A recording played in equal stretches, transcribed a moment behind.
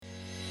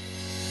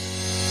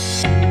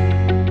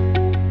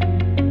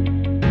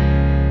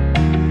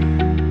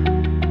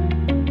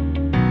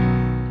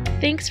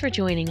for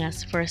joining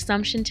us for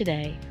Assumption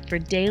Today for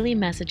daily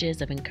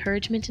messages of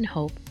encouragement and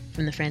hope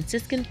from the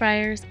Franciscan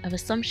Friars of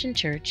Assumption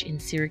Church in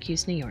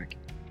Syracuse, New York.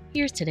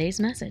 Here's today's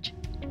message.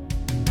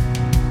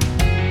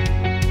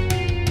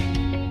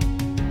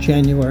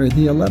 January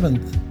the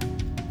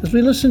 11th. As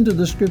we listen to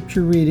the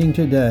scripture reading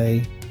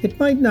today, it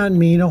might not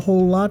mean a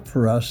whole lot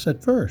for us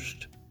at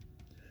first.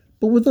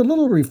 But with a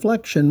little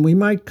reflection, we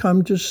might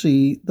come to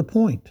see the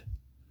point.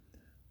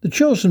 The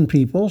chosen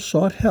people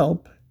sought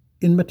help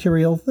in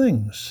material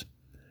things.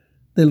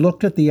 They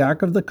looked at the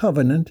Ark of the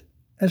Covenant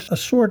as a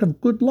sort of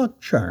good luck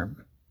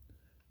charm.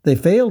 They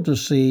failed to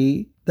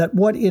see that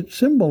what it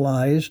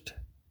symbolized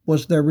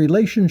was their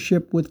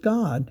relationship with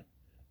God,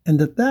 and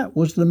that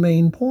was the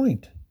main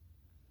point.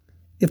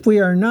 If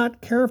we are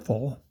not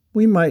careful,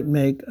 we might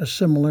make a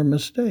similar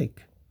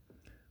mistake.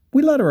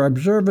 We let our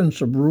observance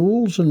of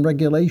rules and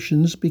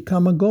regulations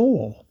become a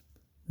goal,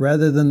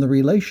 rather than the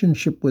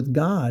relationship with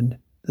God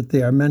that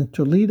they are meant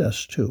to lead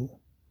us to.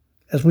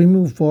 As we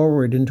move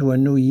forward into a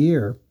new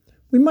year,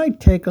 we might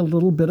take a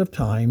little bit of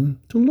time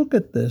to look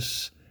at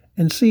this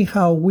and see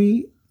how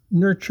we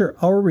nurture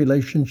our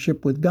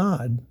relationship with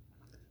God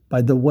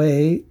by the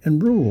way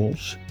and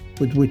rules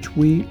with which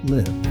we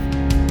live.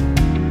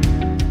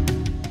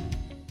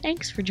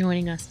 Thanks for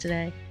joining us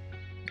today.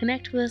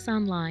 Connect with us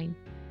online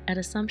at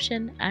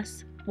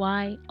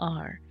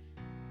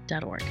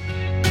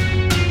AssumptionSYR.org.